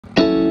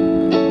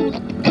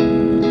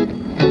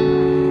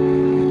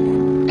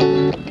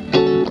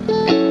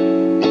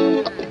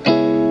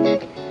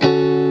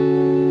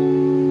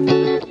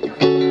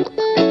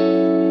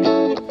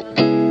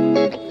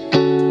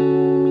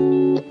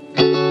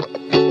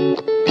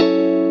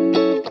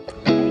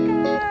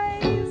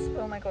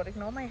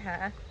ignore my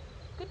hair.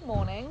 Good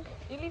morning.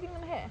 Are you leaving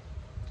them here?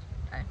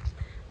 No.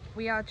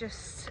 We are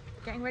just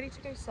getting ready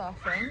to go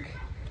surfing.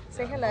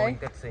 Say hello.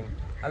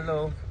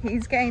 Hello.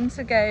 He's going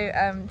to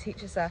go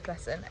teach a surf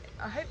lesson.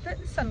 I hope that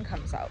the sun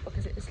comes out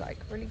because it was like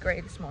really grey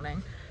this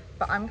morning.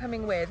 But I'm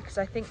coming with because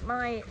I think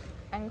my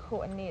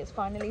ankle and knee is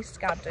finally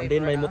scabbed over. And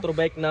then my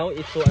motorbike now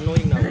is so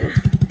annoying now.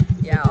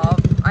 Yeah,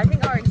 I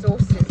think our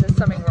exhaust is, there's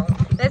something wrong.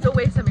 There's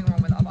always something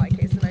wrong with our bike.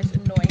 It's the most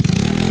annoying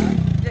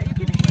thing ever.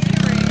 You can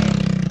hear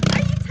it.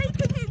 Are you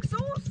taking the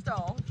exhaust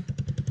off?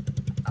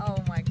 Oh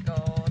my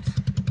god.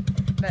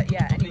 But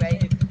yeah, anyway.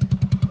 Look,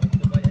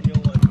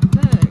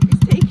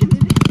 it's taking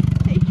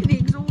the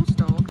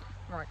exhaust off.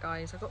 Right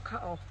guys, I got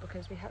cut off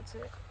because we had to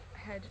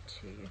head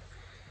to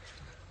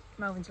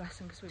Melvin's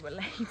lesson because we were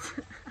late.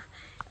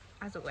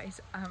 As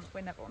always,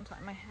 we're never on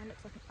time. My hair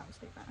looks like an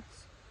absolute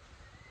mess.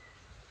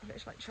 I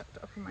literally like chucked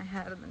it up on my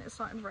head and then it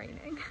started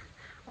raining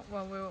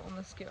while we were on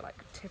the scooter, like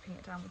tipping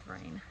it down with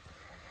rain.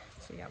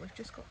 So yeah, we've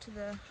just got to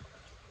the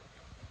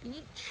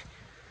beach,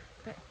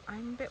 but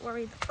I'm a bit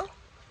worried.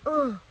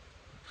 Oh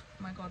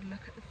my god,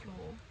 look at the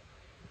floor.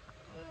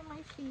 Oh,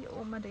 my feet are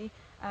all muddy.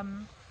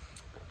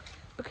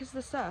 Because of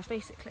the surf,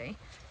 basically,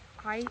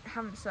 I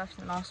haven't surfed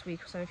in the last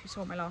week or so. If you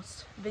saw my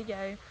last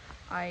video,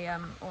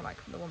 or like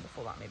the one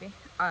before that maybe,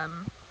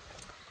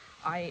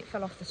 I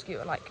fell off the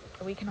scooter like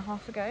a week and a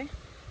half ago.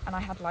 And I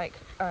had like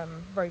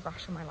road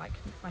rash on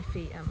my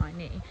feet and my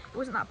knee. It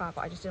wasn't that bad,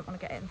 but I just didn't want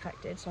to get it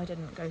infected, so I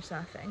didn't go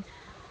surfing.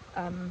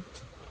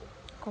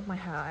 God, my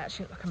hair, I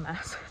actually look like a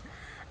mess.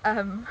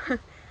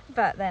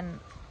 But then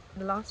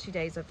the last few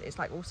days it's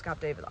like all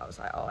scabbed over that I was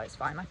like, oh, it's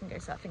fine, I can go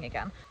surfing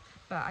again.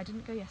 But I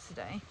didn't go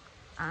yesterday,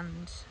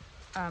 and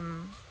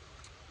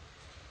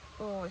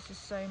oh, it's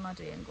just so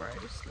muddy and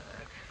gross.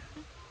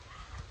 Look,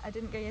 I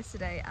didn't go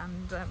yesterday,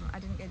 and I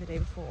didn't go the day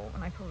before,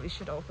 and I probably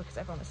should have, because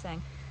everyone was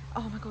saying,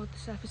 oh my god, the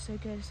surf is so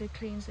good, so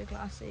clean, so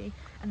glassy.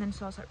 And then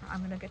so I was like,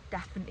 I'm gonna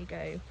definitely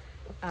go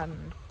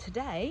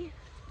today.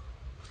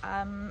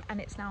 And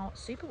it's now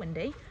super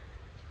windy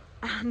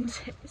and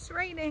it's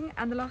raining,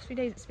 and the last few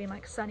days it's been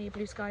like sunny,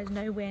 blue skies,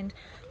 no wind,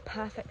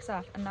 perfect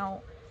surf. And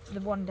now the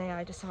one day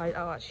I decide,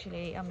 oh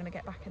actually I'm gonna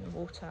get back in the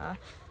water.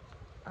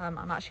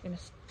 I'm actually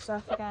gonna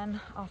surf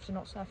again after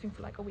not surfing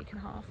for like a week and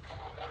a half.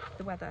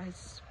 The weather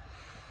has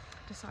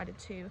decided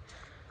to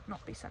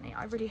not be sunny.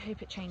 I really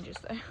hope it changes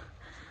though.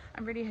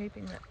 I'm really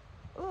hoping that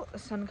the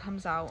sun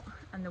comes out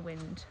and the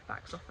wind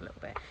backs off a little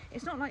bit.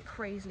 It's not like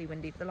crazily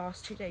windy, but the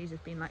last 2 days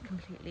have been like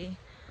completely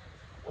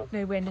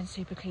no wind and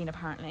super clean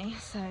apparently,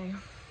 so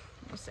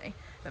we'll see.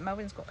 But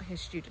Melvin's got his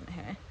student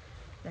here.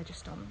 They've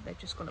just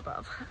gone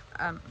above.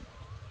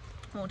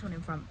 More one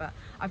in front, but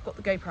I've got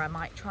the GoPro. I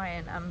might try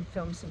and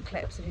film some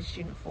clips of his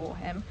student for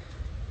him,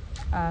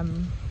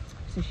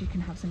 so she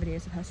can have some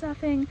videos of her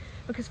surfing,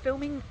 because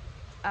filming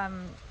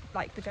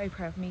like the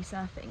GoPro of me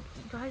surfing,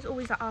 you guys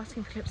always are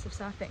asking for clips of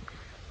surfing,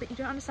 but you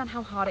don't understand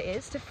how hard it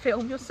is to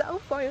film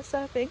yourself while you're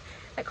surfing.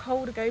 Like,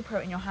 hold a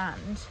GoPro in your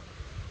hand.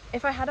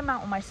 If I had a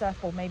mount on my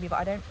surfboard maybe,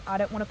 but I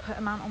don't want to put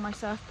a mount on my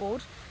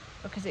surfboard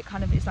because it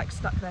kind of is like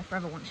stuck there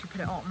forever once you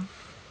put it on.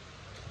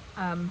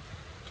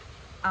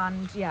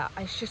 And yeah,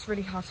 it's just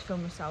really hard to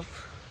film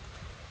yourself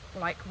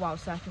like while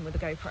surfing with a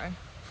GoPro.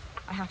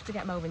 I have to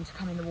get Melvin to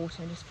come in the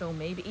water and just film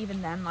me, but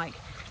even then, like,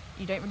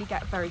 you don't really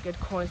get very good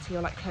quality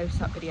or like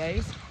close-up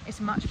videos. It's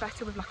much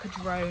better with like a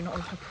drone or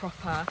like a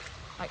proper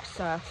like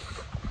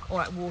surf or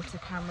like water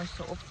camera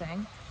sort of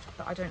thing,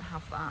 but I don't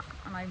have that.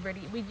 And I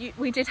really,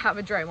 we did have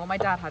a drone, well my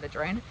dad had a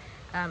drone,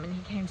 and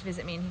he came to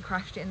visit me and he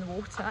crashed it in the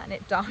water and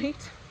it died.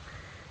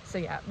 So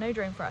yeah, no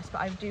drone for us,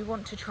 but I do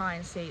want to try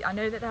and see, I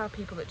know that there are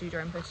people that do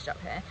drone footage up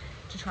here,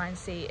 to try and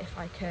see if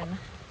I can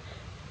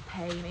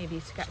pay maybe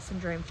to get some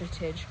drone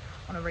footage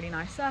on a really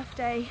nice surf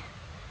day,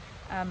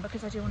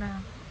 because I do want to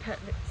put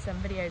some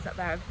videos up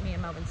there of me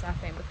and Melvin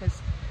surfing,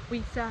 because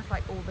we surf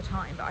like all the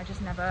time, but I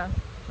just never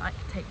like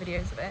take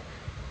videos of it.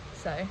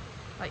 So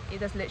like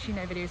there's literally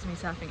no videos of me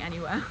surfing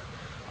anywhere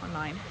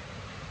online.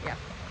 Yeah,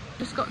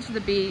 just got to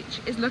the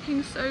beach. It's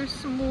looking so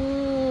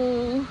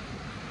small,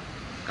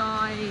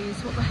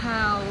 guys, what the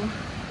hell.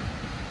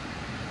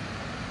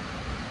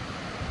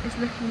 It's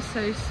looking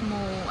so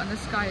small and the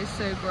sky is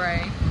so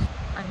grey.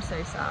 I'm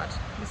so sad.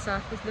 The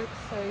surface looks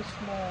so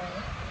small.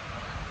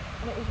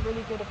 And it was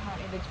really good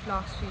apparently the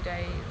last few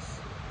days.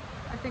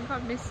 I think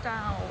I've missed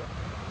out,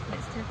 and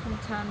it's taken a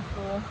turn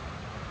for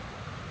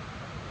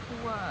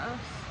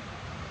worse.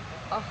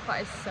 Oh,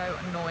 that is so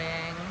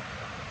annoying.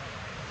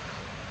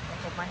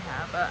 I got my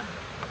hair, but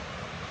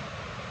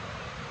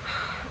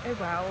oh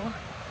well.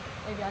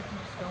 Maybe I can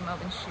just film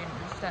Melvin's student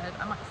instead.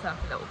 I might surf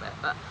a little bit,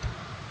 but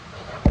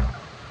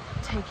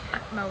take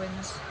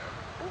Melvin's,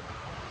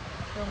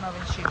 film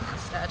Melvin's student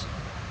instead.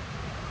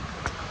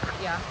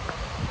 Yeah.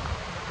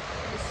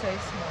 It's so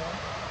small.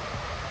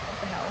 What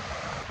the hell?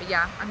 But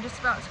yeah, I'm just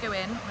about to go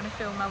in. I'm going to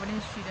film Melvin and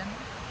his student.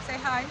 Say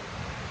hi.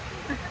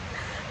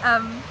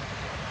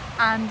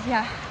 And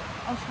yeah,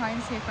 I'll try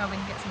and see if Melvin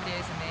can get some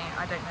videos of me.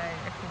 I don't know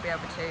if he'll be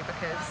able to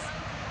because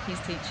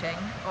he's teaching,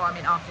 or I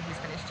mean after he's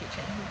finished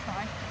teaching, he'll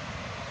try.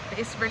 but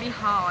it's really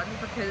hard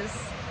because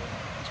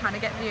I'm trying to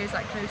get videos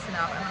like close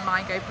enough, and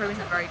my GoPro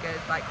isn't very good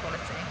like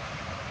quality,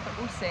 but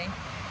we'll see.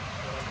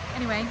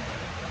 Anyway,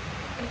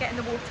 I'm gonna get in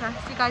the water.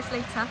 See you guys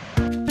later.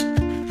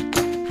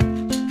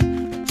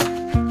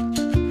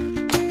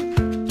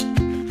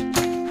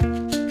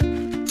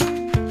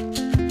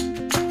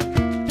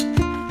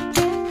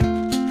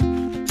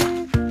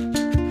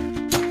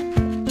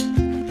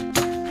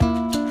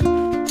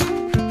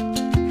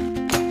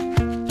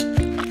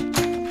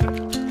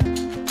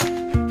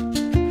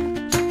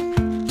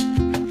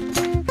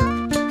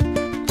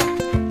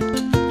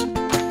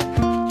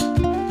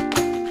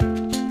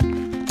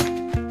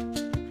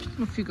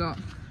 What you got?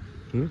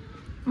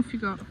 What you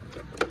got?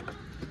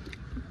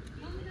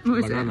 What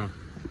is Banana. it?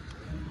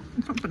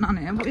 It's not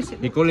banana. What is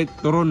it? They call it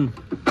turon.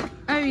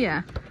 Oh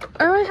yeah.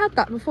 Oh, I had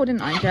that before,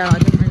 didn't I, Jill? I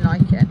didn't really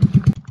like it.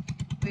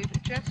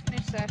 We've just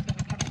finished surfing.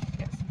 We're coming to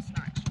get some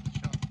snacks from the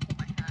shop for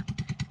my hair.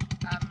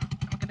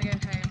 I'm gonna go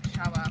home,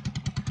 shower,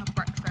 have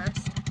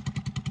breakfast.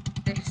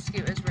 This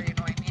scooter's really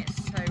annoying me. It's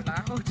so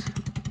loud.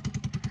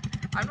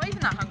 I'm not even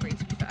that hungry,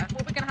 to be fair.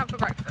 What are we gonna have for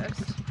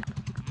breakfast?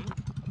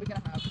 What are we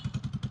gonna have?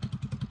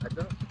 I don't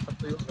know. Up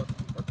to you.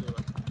 What do you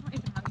want? I'm not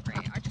even hungry.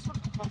 I just want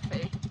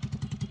coffee,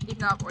 even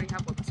though I've already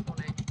had one this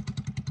morning.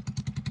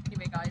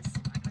 Anyway, guys,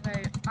 I'm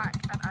gonna go back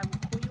and I will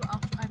call you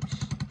after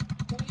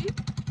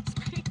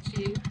speak to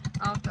you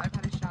after I've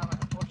had a shower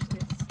and washed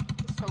this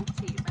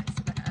salty mess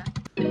of a hair.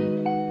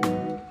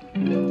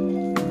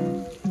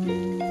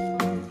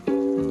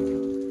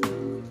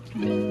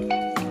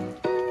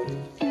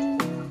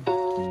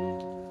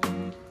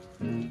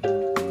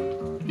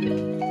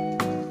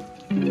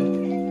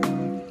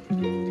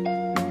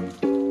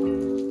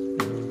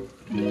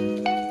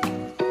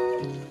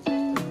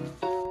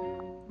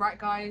 Right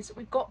guys,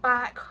 we've got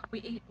back,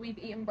 we've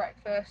eaten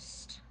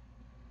breakfast.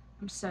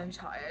 I'm so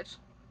tired.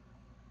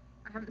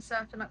 I haven't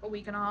surfed in like a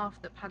week and a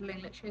half. The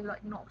paddling literally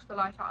like knocked the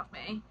life out of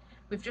me.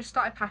 We've just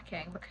started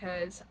packing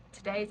because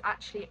today is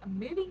actually a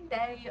moving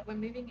day. We're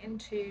moving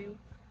into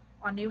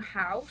our new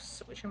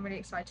house, which I'm really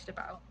excited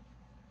about.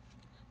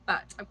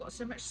 But I've got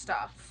so much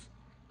stuff.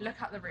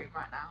 Look at the room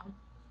right now.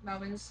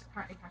 Melvin's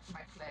currently packing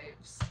my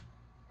clothes.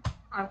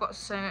 I've got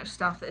so much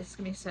stuff that it's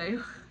gonna be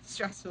so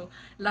stressful.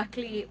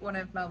 Luckily, one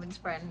of Melvin's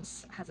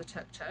friends has a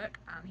tuk-tuk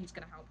and he's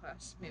gonna help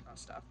us move our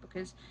stuff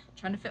because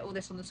trying to fit all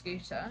this on the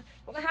scooter.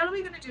 What the hell are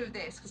we gonna do with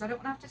this? Because I don't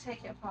want to have to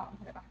take it apart and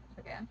put it back up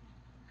again.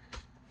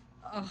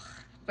 Ugh.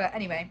 But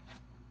anyway,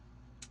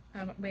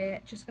 we're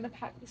just gonna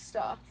pack the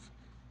stuff.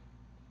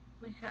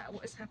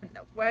 What is happening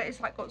now? Where it's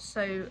like got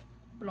so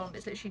blonde,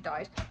 it's literally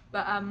dyed.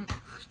 But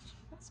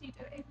what's he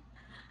doing?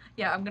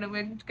 Yeah,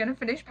 we're gonna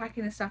finish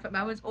packing the stuff. But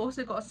Melvin's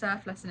also got a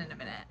surf lesson in a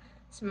minute,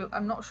 so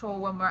I'm not sure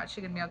when we're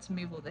actually gonna be able to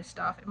move all this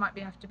stuff. It might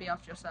have to be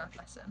after your surf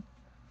lesson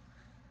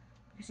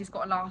because he's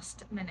got a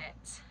last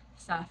minute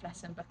surf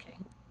lesson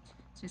booking,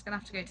 so he's gonna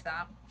have to go to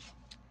that.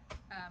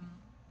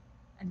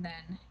 And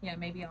then yeah,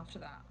 maybe after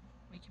that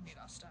we can move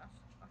our stuff.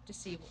 I'll have to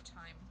see what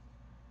time.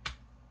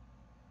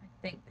 I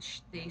think the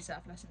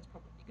surf lesson is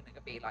probably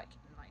gonna be like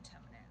in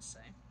 9-10 minutes. So.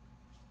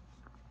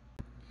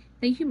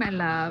 Thank you, my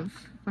love,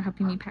 for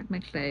helping me pack my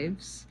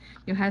clothes.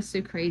 Your hair's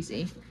so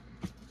crazy.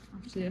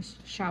 After this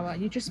shower,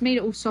 you just made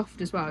it all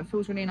soft as well. It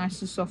feels really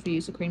nice and soft. You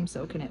use the cream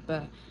silk in it,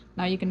 but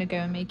now you're gonna go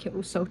and make it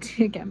all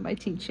salty again by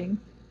teaching.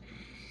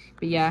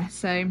 But yeah,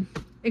 so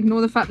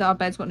ignore the fact that our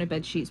bed's got no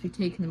bed sheets. We've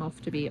taken them off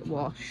to be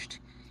washed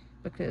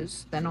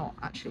because they're not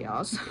actually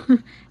ours.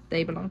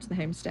 They belong to the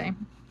homestay.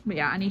 But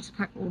yeah, I need to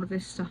pack all of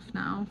this stuff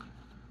now.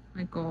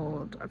 My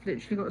God, I've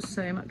literally got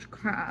so much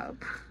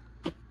crap.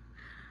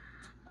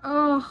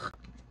 Oh,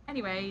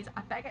 anyways,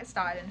 I better get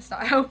started and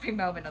start helping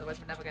Melvin, otherwise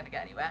we're never going to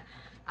get anywhere.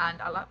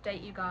 And I'll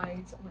update you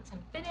guys once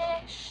I'm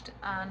finished,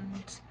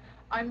 and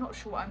I'm not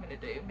sure what I'm going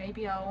to do.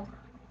 Maybe I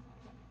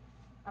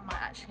might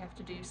actually have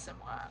to do some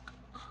work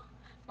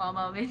while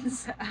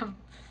Melvin's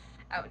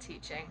out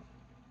teaching,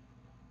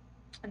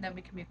 and then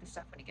we can move the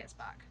stuff when he gets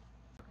back.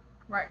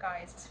 Right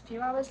guys, it's a few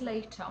hours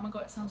later. Oh my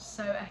God, it sounds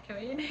so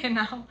echoey in here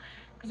now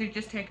because we've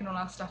just taken all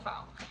our stuff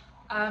out.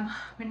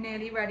 We're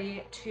nearly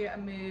ready to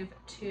move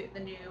to the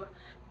new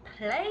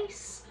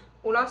place.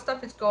 All our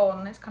stuff is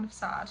gone. It's kind of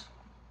sad.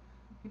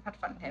 We've had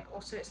fun here, but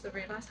also it's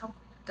realised how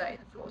dirty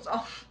the floors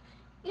are.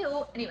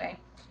 Ew. Anyway,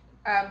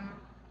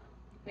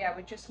 yeah,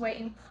 we're just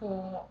waiting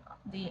for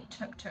the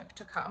tuk-tuk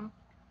to come.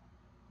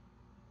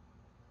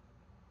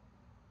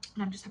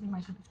 And I'm just having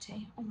my cup of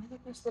tea. Oh my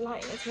goodness, the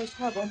lighting is so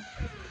terrible.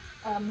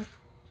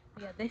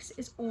 Yeah, this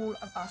is all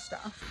of our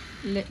stuff.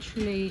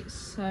 Literally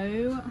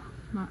so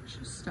much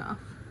stuff.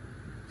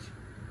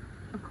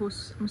 Of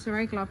course, I'm so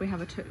very glad we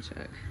have a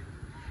tuk-tuk.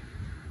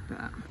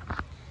 But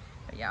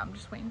yeah, I'm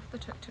just waiting for the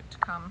tuk-tuk to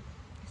come.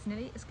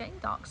 It's getting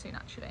dark soon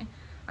actually.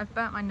 I've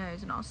burnt my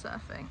nose in our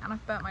surfing and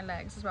I've burnt my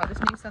legs as well. This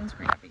new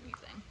sunscreen I've been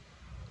using.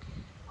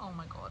 Oh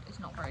my God, it's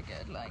not very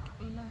good. Like,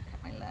 look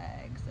at my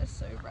legs, they're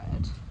so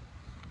red.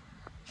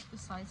 The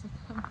size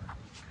of them.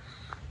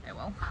 Oh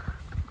well.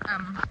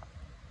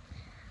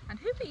 And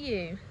who are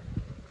you?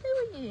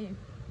 Who are you?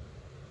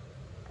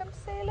 Come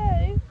say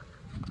hello.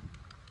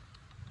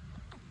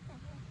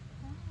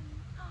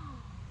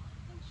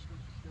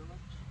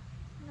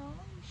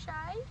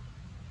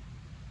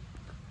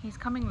 He's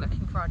coming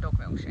looking for our dog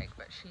milkshake,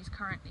 but she's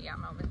currently at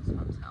Melvin's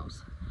mum's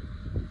house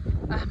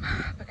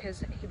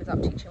because he was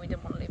up teaching. We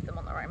didn't want to leave them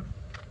on their own,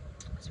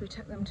 so we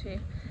took them to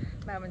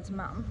Melvin's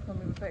mum when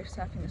we were both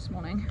surfing this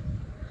morning,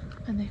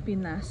 and they've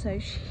been there. So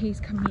he's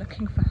coming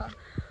looking for her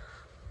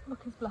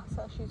because bless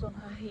her, she's on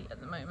her heat at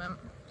the moment.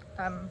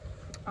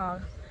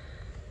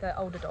 The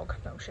older dog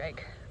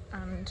milkshake,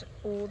 and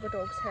all the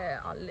dogs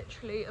here are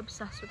literally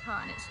obsessed with her,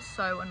 and it's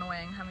so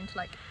annoying having to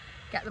like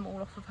get them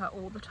all off of her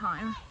all the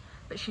time.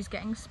 But she's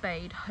getting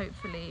spayed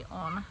hopefully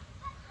on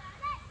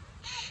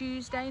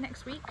Tuesday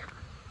next week,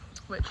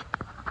 which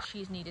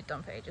she's needed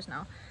done for ages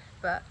now,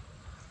 but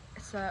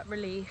it's a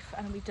relief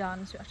and it'll be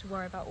done, so we don't have to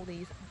worry about all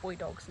these boy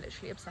dogs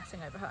literally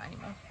obsessing over her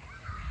anymore.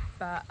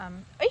 But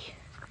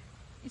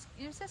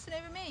you're obsessing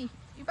over me,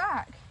 you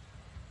back?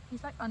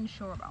 He's like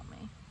unsure about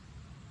me.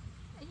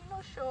 Are you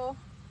not sure?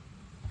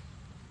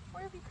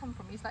 Where have you come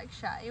from? He's like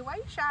shy. Why are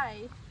you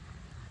shy?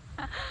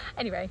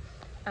 Anyway,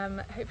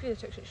 hopefully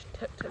the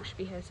tuk-tuk should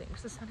be here soon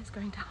because the sun is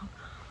going down.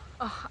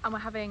 Oh, and we're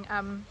having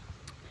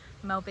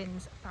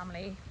Melvin's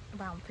family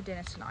around for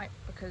dinner tonight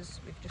because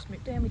we've just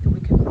moved in. We thought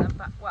we'd cook for them,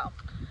 but well,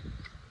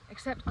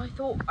 except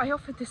I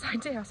offered this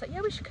idea. I was like,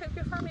 yeah, we should cook for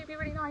your family, it'd be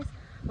really nice.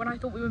 When I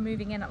thought we were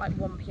moving in at like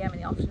 1 PM in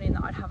the afternoon,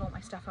 that I'd have all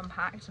my stuff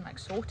unpacked and like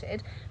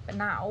sorted, but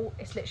now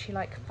it's literally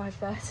like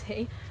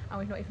 5:30 and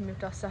we've not even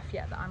moved our stuff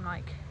yet, that I'm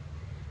like,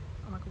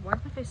 oh my god, why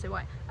is my face so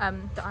white?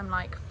 That I'm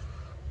like,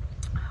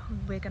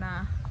 we're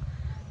gonna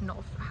not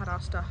have had our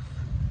stuff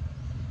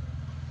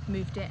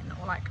moved in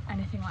or like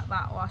anything like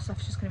that, or our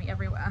stuff's just gonna be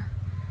everywhere,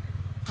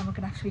 and we're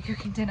gonna have to be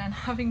cooking dinner and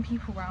having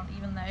people around,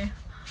 even though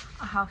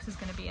our house is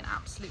gonna be an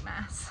absolute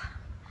mess.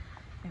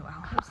 Oh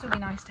well, it'll still be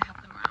nice to have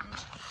them around.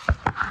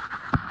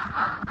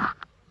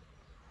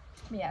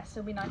 Yeah,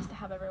 still be nice to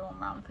have everyone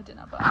around for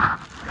dinner, but our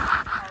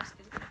house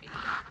is gonna be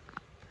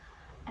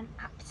an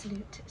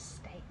absolute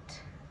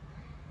state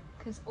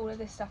because all of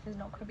this stuff is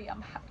not gonna be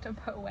unpacked and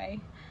put away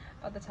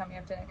by the time we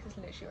have dinner, because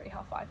it's literally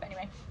already 5:30. But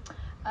anyway,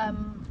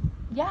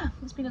 yeah,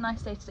 it's been a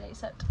nice day today,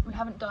 except we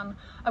haven't done,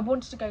 I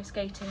wanted to go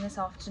skating this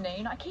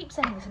afternoon. I keep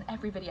saying this in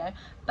every video,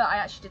 but I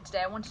actually did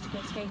today. I wanted to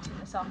go skating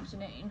this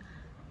afternoon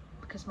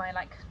because my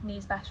like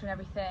knee's better and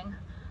everything,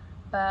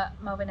 but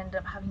Melvin ended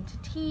up having to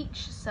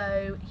teach,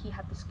 so he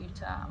had the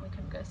scooter and we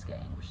couldn't go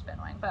skating, which is a bit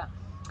annoying, but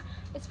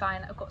it's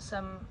fine. I've got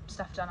some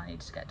stuff done I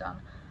need to get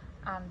done,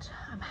 and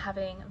I'm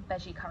having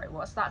veggie curry.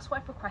 So that's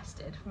what I've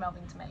requested for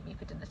Melvin to make me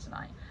for dinner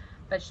tonight,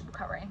 vegetable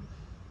curry.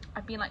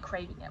 I've been like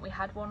craving it. We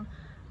had one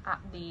at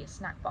the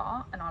snack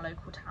bar in our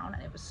local town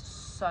and it was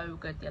so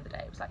good the other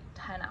day. It was like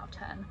 10 out of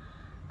 10.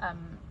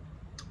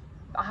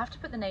 I have to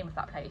put the name of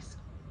that place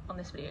on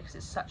this video because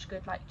it's such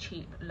good like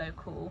cheap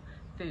local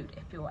food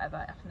if you're ever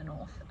up in the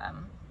north.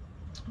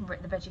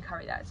 The veggie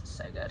curry there is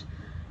so good,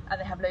 and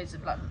they have loads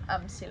of like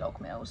sea log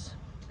meals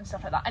and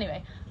stuff like that.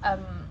 Anyway,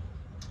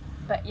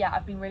 but yeah,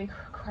 I've been really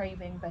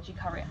craving veggie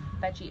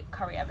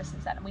curry ever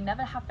since then, and we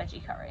never have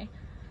veggie curry.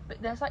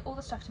 But there's like all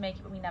the stuff to make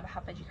it, but we never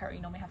have veggie curry.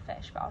 We normally have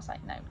fish, but I was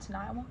like, no,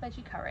 tonight I want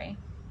veggie curry,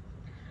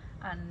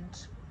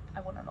 and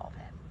I want a lot of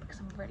it because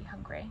I'm really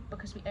hungry,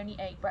 because we only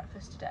ate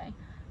breakfast today.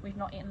 We've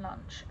not eaten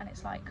lunch and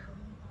it's like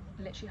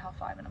literally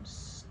 5:30 and I'm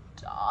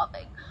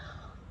starving.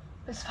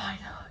 But it's fine.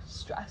 I'm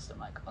stressed. I'm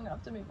like, I'm gonna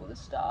have to move all this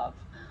stuff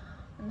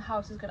and the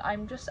house is gonna, I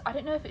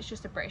don't know if it's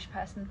just a British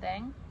person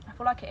thing. I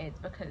feel like it is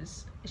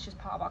because it's just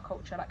part of our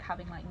culture, like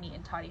having like neat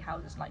and tidy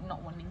houses, like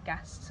not wanting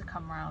guests to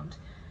come around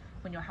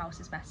when your house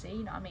is messy,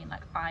 you know what I mean?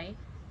 Like I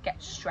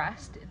get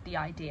stressed at the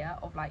idea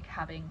of like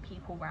having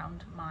people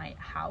around my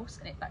house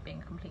and it like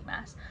being a complete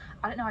mess.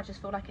 I don't know, I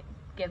just feel like it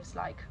gives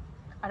like,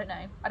 I don't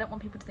know, I don't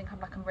want people to think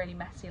I'm like a really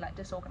messy, like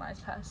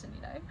disorganized person,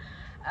 you know,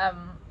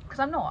 because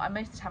I'm not.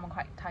 Most of the time I'm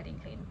quite tidy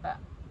and clean, but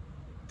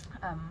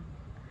I'm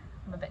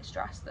a bit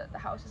stressed that the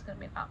house is going to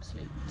be an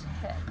absolute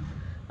tip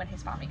when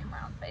his family come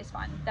around, but it's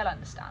fine, they'll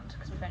understand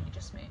because we've only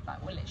just moved,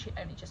 like we're literally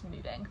only just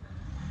moving.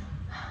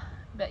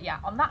 But yeah,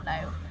 on that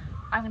note,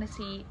 I'm going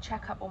to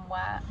check up on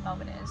where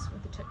Melvin is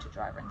with the tuk-tuk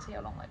driver and see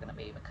how long they're going to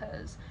be,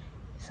 because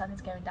the sun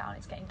is going down,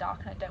 it's getting dark,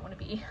 and I don't want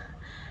to be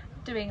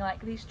doing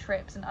like these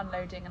trips and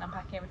unloading and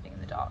unpacking everything in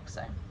the dark.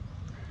 So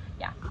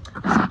yeah,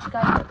 I'll see you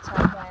guys next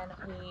time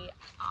when we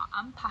are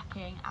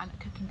unpacking and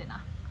cooking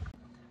dinner.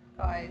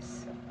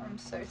 Guys, I'm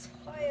so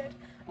tired.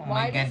 Oh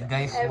my god,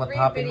 guys, what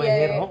happened my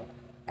hair, no?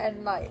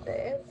 And like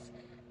this,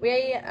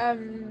 we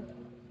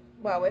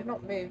well, we've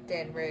not moved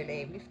in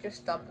really, we've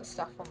just dumped the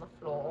stuff on the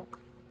floor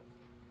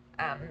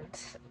and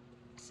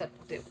said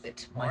we'll deal with it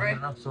tomorrow. My hair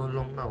not so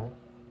long now.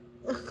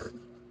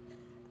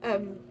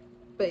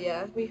 But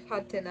yeah, we've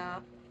had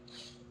dinner.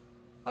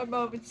 My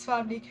Melvin's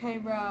family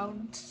came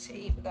round to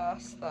eat with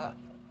us. That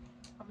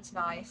was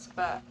nice,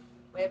 but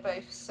we're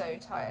both so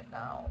tired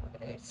now. We're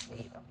gonna go to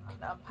sleep and we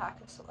can unpack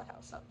and sort the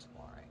house out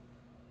tomorrow.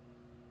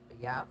 But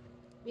yeah,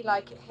 we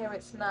like it here,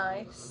 it's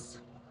nice.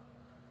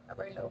 A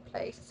very little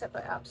place, except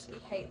I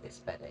absolutely hate this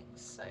bedding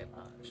so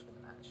much with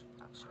an actual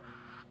passion.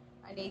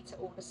 I need to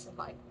order some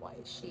like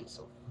white sheets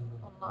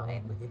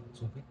online.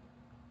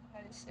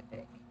 That is so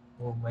big.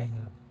 Oh my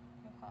hair.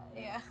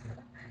 Yeah.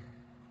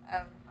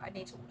 I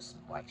need to order some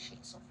white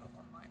sheets off of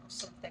online or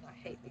something. I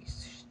hate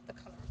these, the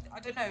colour. I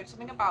don't know,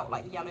 something about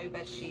like yellow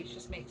bed sheets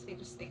just makes me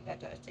just think they're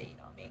dirty, you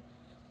know what I mean?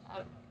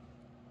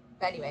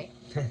 But anyway,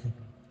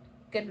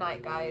 good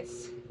night,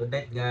 guys. Good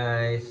night,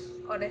 guys.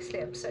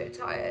 Honestly, I'm so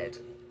tired.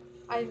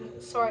 I'm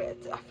sorry,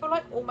 I feel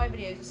like all my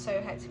videos are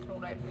so hectic and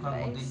all over the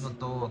place.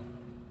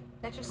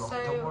 They're just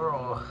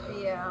so,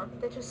 yeah,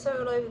 they're just so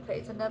all over the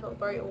place and they're not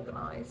very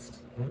organised.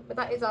 But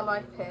that is our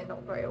life here,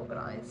 not very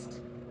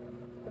organised.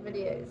 The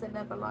videos, they're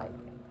never like,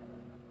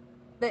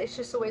 it's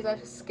just always I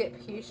just skip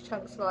huge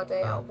chunks of our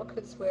day out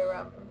because we're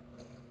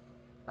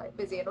like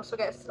busy, and also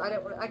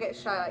I get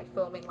shy like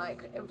filming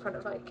like in front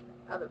of like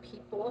other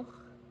people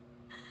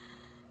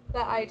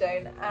that I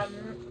don't.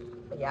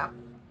 But yeah,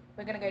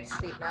 we're gonna go to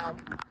sleep now.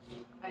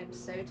 I'm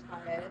so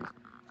tired.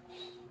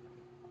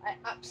 I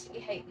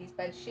absolutely hate these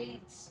bed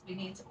sheets. We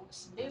need to order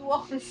some new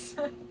ones.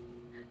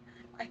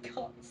 I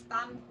can't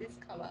stand this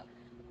colour.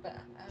 But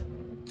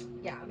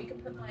yeah, we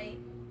can put my,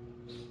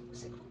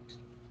 what's it called?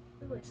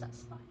 Oh, is that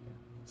spider?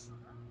 What's that?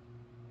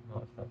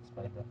 No, it's not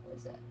spider. What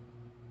is it?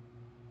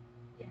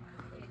 Yeah,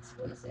 it's,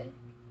 what is it?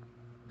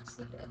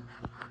 Sleeping.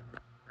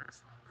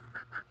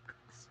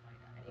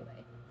 Spider,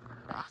 anyway.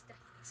 That's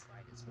definitely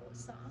spiders.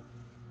 What's that?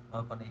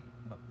 Apa nih?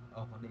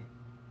 Apa nih?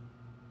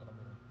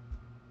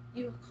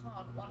 You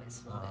can't while it's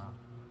falling.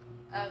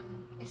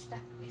 It's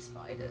definitely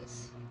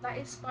spiders. That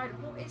is spider.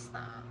 What is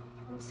that?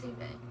 I'm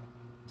assuming.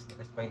 It's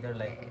not a spider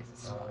like. It is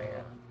a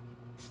spider.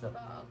 It's not.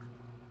 Bug.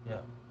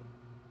 Yeah.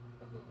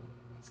 Ooh,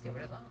 let's get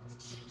rid of that.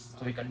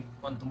 So we can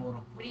one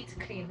tomorrow. We need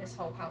to clean this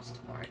whole house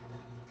tomorrow.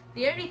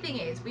 The only thing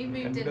is, we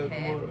moved in here.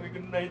 Tomorrow.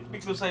 Good night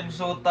because I'm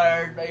so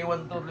tired. I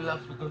want to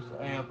relax because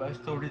I have a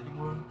story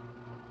tomorrow.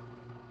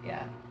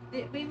 Yeah.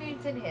 We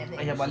moved in here.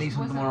 I have a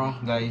lesson tomorrow,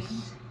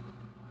 guys.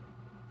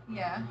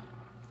 Yeah.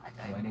 I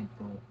So don't. I need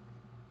to.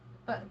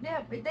 But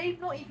yeah, but they've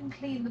not even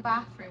cleaned the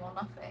bathroom or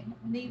nothing.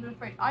 Neither the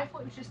fridge. I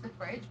thought it was just the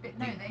fridge, but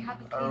no, they had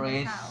to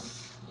clean this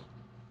house.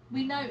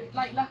 We know,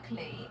 like,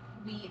 luckily,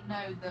 we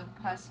know the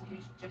person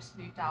who's just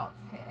moved out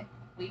of here.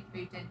 We've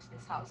moved into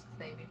this house because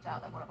they moved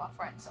out. They're one of our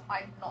friends, so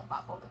I'm not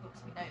that bothered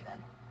because we know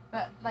them.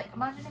 But like,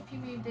 imagine if you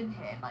moved in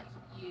here, like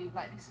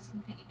this is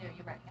completely new.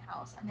 You're renting a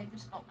house, and they've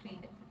just not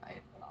cleaned it from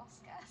over the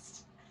last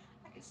guest.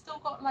 Like, it's still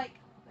got like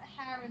the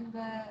hair and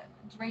the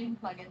drain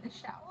plug in the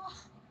shower.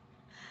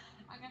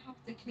 I'm gonna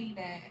have to clean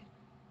it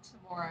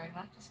tomorrow, and I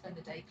have to spend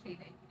the day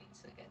cleaning. We need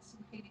to get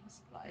some cleaning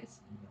supplies.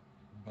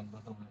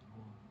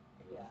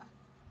 Yeah.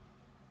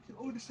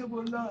 Order some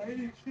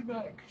online,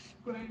 snacks,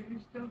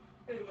 stuff.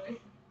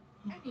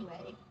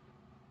 Anyway,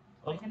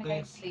 we're gonna go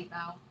to sleep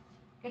now.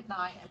 Good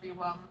night,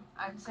 everyone.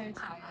 I'm so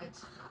tired,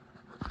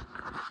 and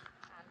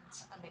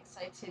I'm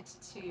excited to go to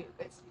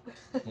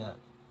sleep. Yeah.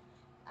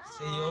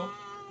 See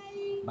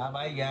you. Bye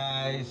bye,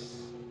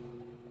 guys.